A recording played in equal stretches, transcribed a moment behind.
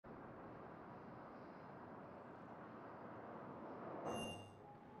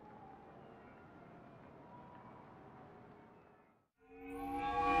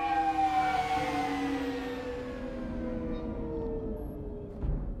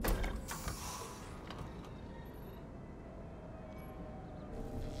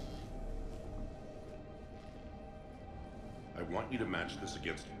want you to match this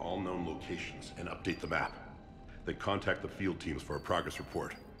against all known locations and update the map. Then contact the field teams for a progress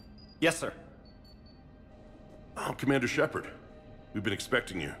report. Yes, sir. Oh, Commander Shepard. We've been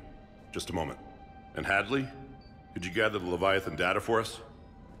expecting you. Just a moment. And Hadley? Could you gather the Leviathan data for us?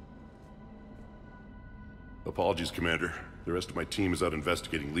 Apologies, Commander. The rest of my team is out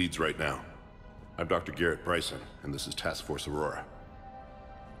investigating leads right now. I'm Dr. Garrett Bryson, and this is Task Force Aurora.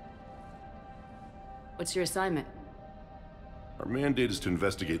 What's your assignment? Our mandate is to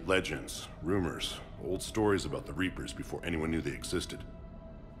investigate legends, rumors, old stories about the Reapers before anyone knew they existed.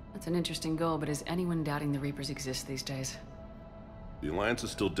 That's an interesting goal, but is anyone doubting the Reapers exist these days? The Alliance is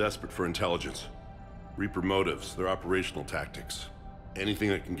still desperate for intelligence. Reaper motives, their operational tactics. Anything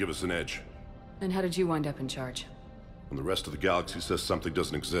that can give us an edge. And how did you wind up in charge? When the rest of the galaxy says something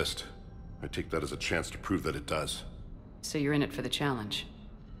doesn't exist, I take that as a chance to prove that it does. So you're in it for the challenge?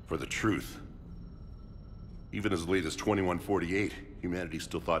 For the truth. Even as late as 2148, humanity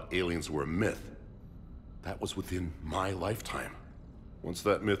still thought aliens were a myth. That was within my lifetime. Once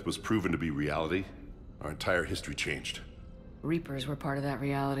that myth was proven to be reality, our entire history changed. Reapers were part of that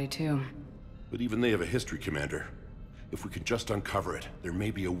reality, too. But even they have a history, Commander. If we can just uncover it, there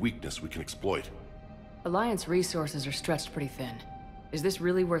may be a weakness we can exploit. Alliance resources are stretched pretty thin. Is this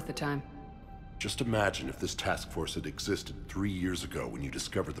really worth the time? Just imagine if this task force had existed 3 years ago when you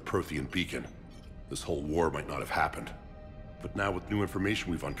discovered the Prothean beacon. This whole war might not have happened. But now with new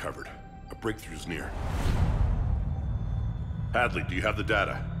information we've uncovered, a breakthrough's near. Hadley, do you have the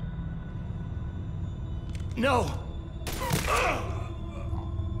data? No!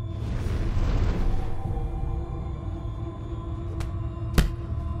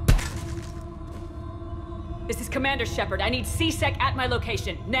 This is Commander Shepard. I need C-Sec at my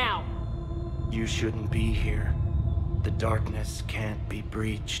location, now! You shouldn't be here. The darkness can't be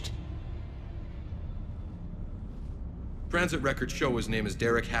breached. Transit records show his name is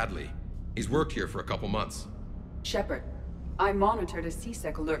Derek Hadley. He's worked here for a couple months. Shepard, I monitored a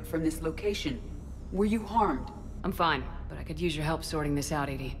C-Sec alert from this location. Were you harmed? I'm fine, but I could use your help sorting this out,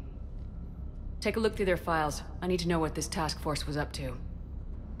 Edie. Take a look through their files. I need to know what this task force was up to.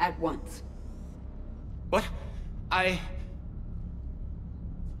 At once. What?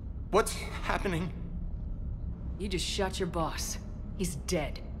 What's happening? You just shot your boss. He's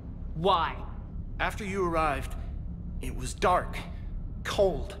dead. Why? After you arrived, it was dark,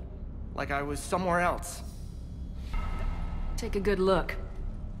 cold, like I was somewhere else. Take a good look.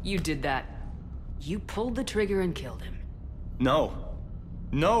 You did that. You pulled the trigger and killed him. No.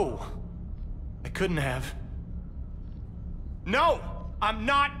 No! I couldn't have. No! I'm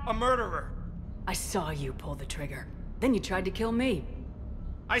not a murderer! I saw you pull the trigger. Then you tried to kill me.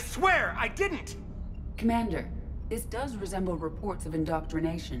 I swear I didn't! Commander, this does resemble reports of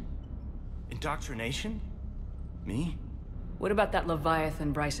indoctrination. Indoctrination? Me? What about that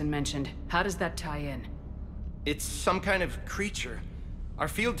Leviathan Bryson mentioned? How does that tie in? It's some kind of creature. Our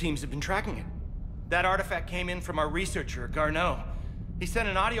field teams have been tracking it. That artifact came in from our researcher, Garneau. He sent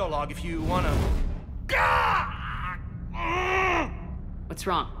an audio log if you wanna... What's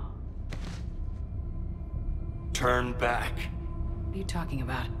wrong? Turn back. What are you talking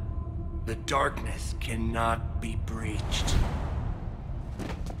about? The darkness cannot be breached.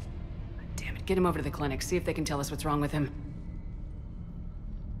 Damn it, get him over to the clinic. See if they can tell us what's wrong with him.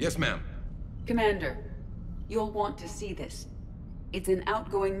 Yes, ma'am. Commander, you'll want to see this. It's an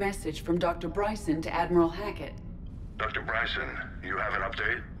outgoing message from Dr. Bryson to Admiral Hackett. Dr. Bryson, you have an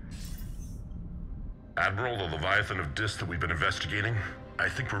update? Admiral, the Leviathan of Dis that we've been investigating, I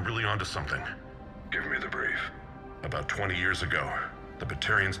think we're really onto something. Give me the brief. About 20 years ago, the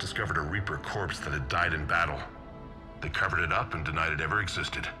Batarians discovered a Reaper corpse that had died in battle. They covered it up and denied it ever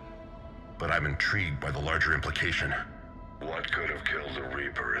existed. But I'm intrigued by the larger implication. What could have killed the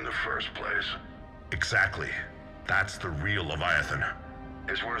Reaper in the first place? Exactly. That's the real Leviathan.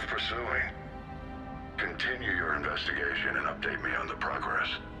 It's worth pursuing. Continue your investigation and update me on the progress.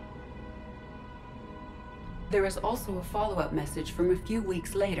 There is also a follow-up message from a few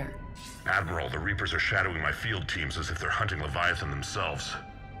weeks later. Admiral, the Reapers are shadowing my field teams as if they're hunting Leviathan themselves.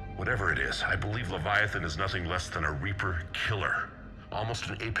 Whatever it is, I believe Leviathan is nothing less than a Reaper killer. Almost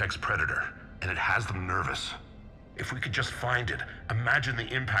an apex predator, and it has them nervous. If we could just find it, imagine the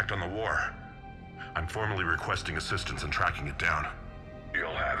impact on the war. I'm formally requesting assistance in tracking it down.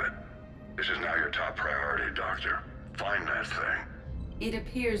 You'll have it. This is now your top priority, Doctor. Find that thing. It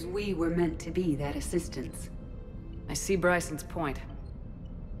appears we were meant to be that assistance. I see Bryson's point.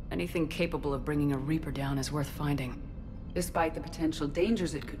 Anything capable of bringing a Reaper down is worth finding. Despite the potential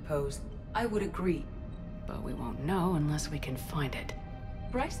dangers it could pose, I would agree. But we won't know unless we can find it.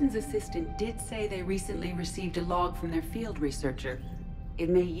 Bryson's assistant did say they recently received a log from their field researcher. It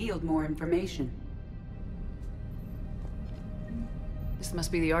may yield more information. This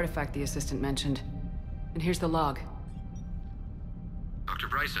must be the artifact the assistant mentioned. And here's the log. Dr.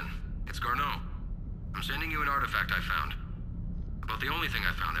 Bryson, it's Garneau. I'm sending you an artifact I found. About the only thing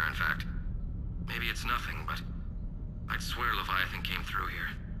I found there, in fact. Maybe it's nothing, but I'd swear Leviathan came through here.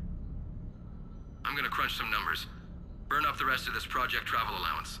 I'm gonna crunch some numbers. Burn up the rest of this project travel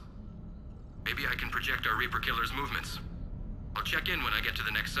allowance. Maybe I can project our Reaper Killer's movements. I'll check in when I get to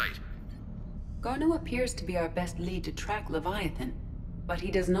the next site. Garneau appears to be our best lead to track Leviathan, but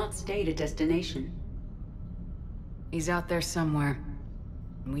he does not state a destination. He's out there somewhere.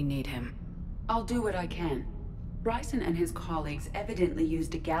 We need him. I'll do what I can. Bryson and his colleagues evidently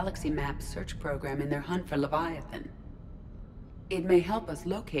used a galaxy map search program in their hunt for Leviathan. It may help us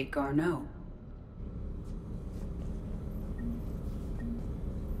locate Garneau.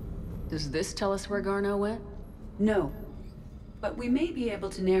 Does this tell us where Garneau went? No. But we may be able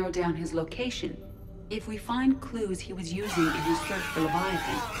to narrow down his location if we find clues he was using in his search for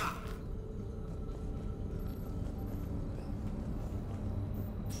Leviathan.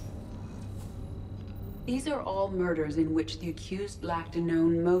 These are all murders in which the accused lacked a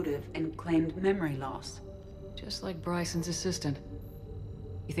known motive and claimed memory loss. Just like Bryson's assistant.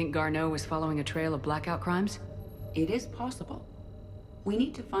 You think Garneau was following a trail of blackout crimes? It is possible. We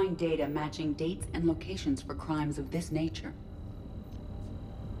need to find data matching dates and locations for crimes of this nature.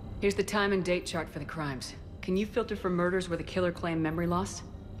 Here's the time and date chart for the crimes. Can you filter for murders where the killer claimed memory loss?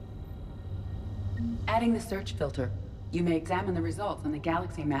 Adding the search filter, you may examine the results on the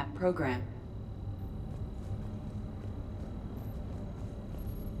Galaxy Map program.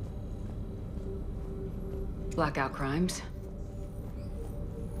 Blackout crimes.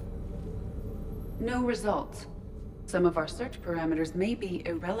 No results. Some of our search parameters may be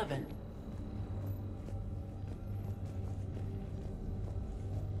irrelevant.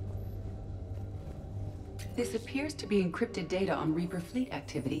 This appears to be encrypted data on Reaper fleet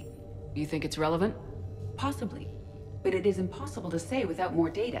activity. You think it's relevant? Possibly, but it is impossible to say without more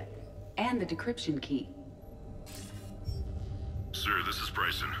data, and the decryption key. Sir, this is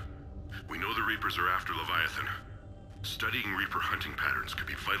Bryson. We know the Reapers are after Leviathan. Studying Reaper hunting patterns could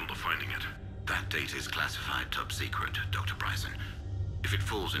be vital to finding it. That data is classified top secret, Dr. Bryson. If it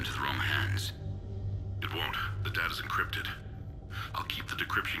falls into the wrong hands... It won't. The data's encrypted. I'll keep the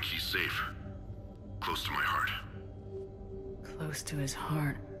decryption key safe. Close to my heart. Close to his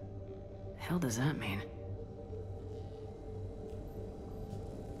heart. The hell does that mean?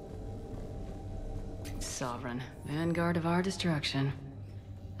 Sovereign, vanguard of our destruction.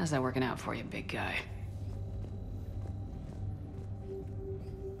 How's that working out for you, big guy?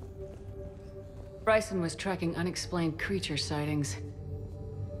 Bryson was tracking unexplained creature sightings.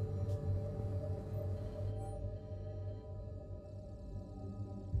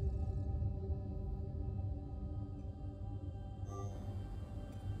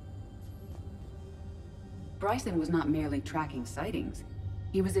 Bryson was not merely tracking sightings.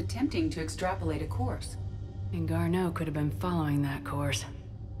 He was attempting to extrapolate a course. And Garneau could have been following that course.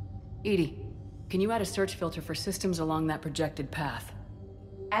 EDI, can you add a search filter for systems along that projected path?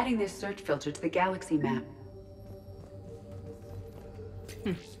 Adding this search filter to the Galaxy Map.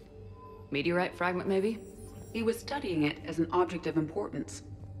 Meteorite fragment, maybe? He was studying it as an object of importance.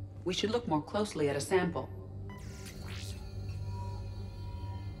 We should look more closely at a sample.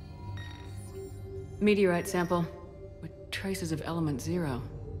 Meteorite sample with traces of element 0.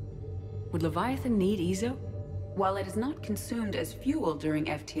 Would Leviathan need Ezo? While it is not consumed as fuel during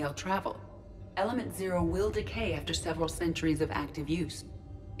FTL travel, element 0 will decay after several centuries of active use.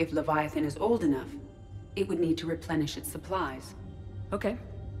 If Leviathan is old enough, it would need to replenish its supplies. Okay.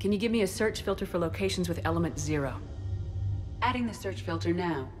 Can you give me a search filter for locations with element 0? Adding the search filter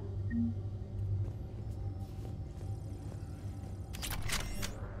now.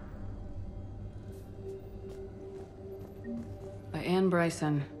 By Anne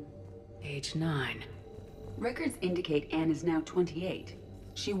Bryson, age 9. Records indicate Anne is now 28.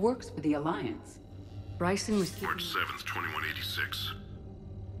 She works for the Alliance. Bryson was... March 7th, 2186.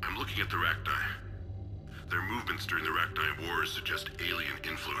 I'm looking at the Rachni. Their movements during the Rachni Wars suggest alien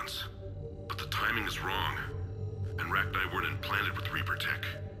influence. But the timing is wrong. And Rachni weren't implanted with Reaper tech.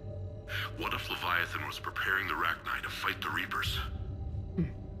 What if Leviathan was preparing the Rachni to fight the Reapers?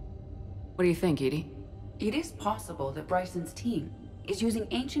 What do you think, EDI? It is possible that Bryson's team is using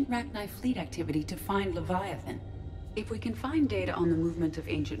ancient Rachni fleet activity to find Leviathan. If we can find data on the movement of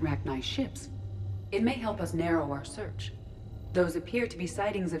ancient Rachni ships, it may help us narrow our search. Those appear to be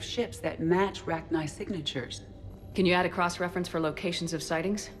sightings of ships that match Rachni signatures. Can you add a cross-reference for locations of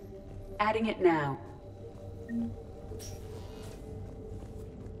sightings? Adding it now.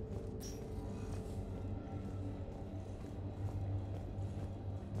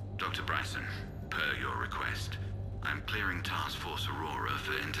 Dr. Bryson, per your request, I'm clearing Task Force Aurora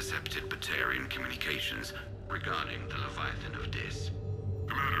for intercepted Batarian communications regarding the Leviathan of Dis.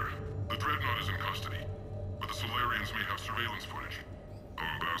 Commander, the Dreadnought is in custody, but the Solarians may have surveillance footage. Our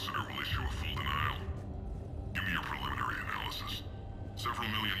ambassador will issue a full denial. Give me your preliminary analysis. Several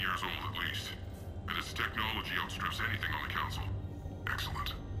million years old at least, and its technology outstrips anything on the Council.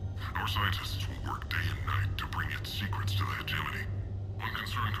 Excellent. Our scientists will work day and night to bring its secrets to the hegemony. One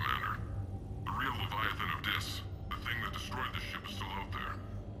concern, Commander. The real Leviathan of Dis, the thing that destroyed the ship, is still out there,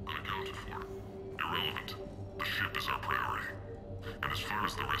 unaccounted for. Irrelevant. The ship is our priority. And as far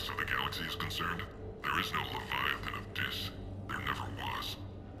as the rest of the galaxy is concerned, there is no Leviathan of Dis. There never was.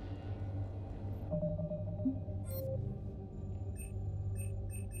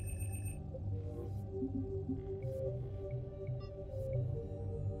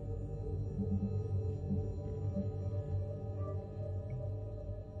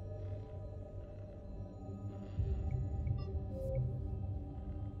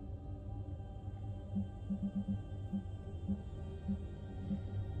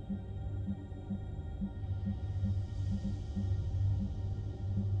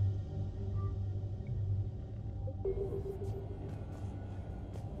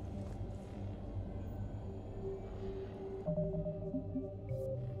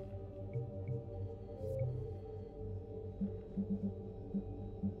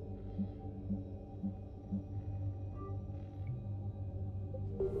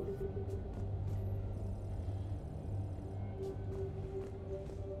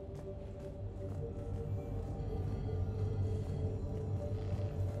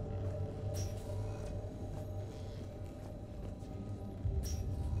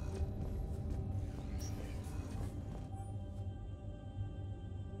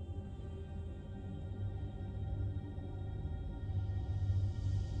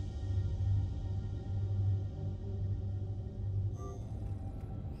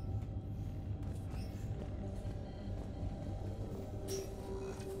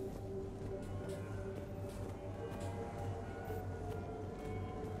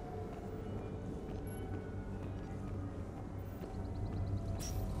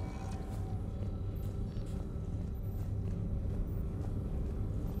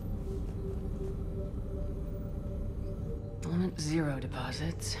 Element 0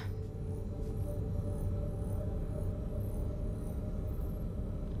 deposits.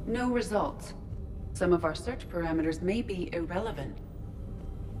 No results. Some of our search parameters may be irrelevant.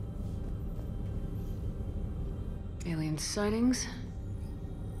 Alien sightings.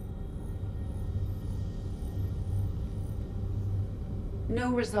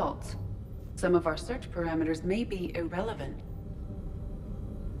 No results. Some of our search parameters may be irrelevant.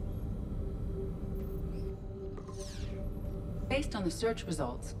 Based on the search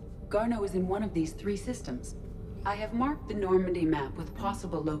results, Garneau is in one of these 3 systems. I have marked the Normandy map with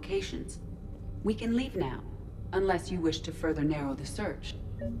possible locations. We can leave now, unless you wish to further narrow the search.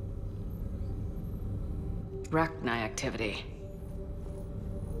 Rachni activity.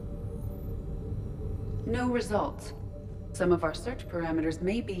 No results. Some of our search parameters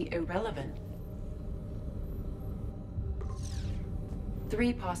may be irrelevant.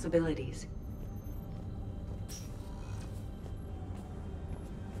 3 possibilities.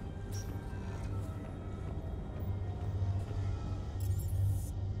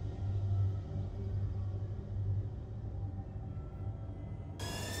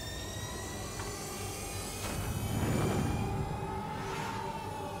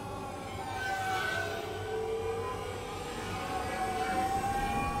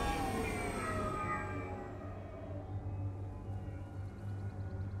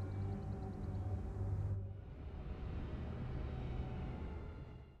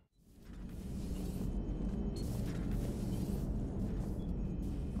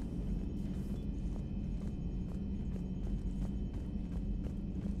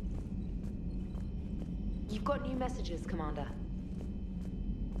 You've got new messages, Commander.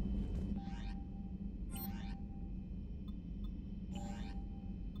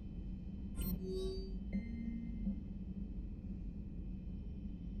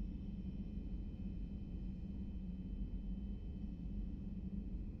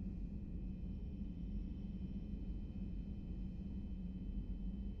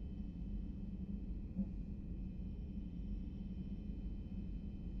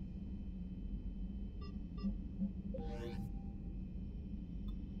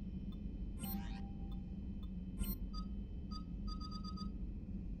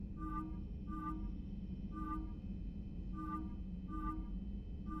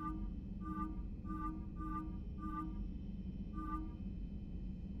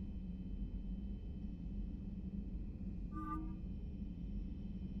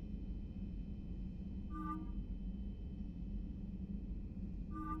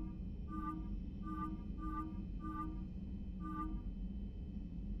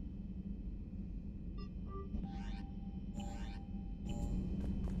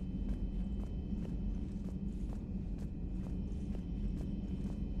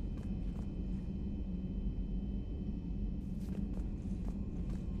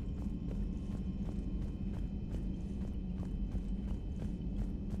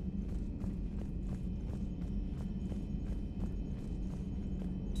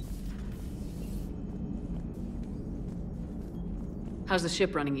 How's the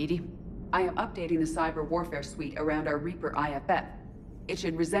ship running, Edie? I am updating the cyber warfare suite around our Reaper IFF. It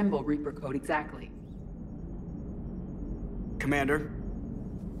should resemble Reaper code exactly. Commander,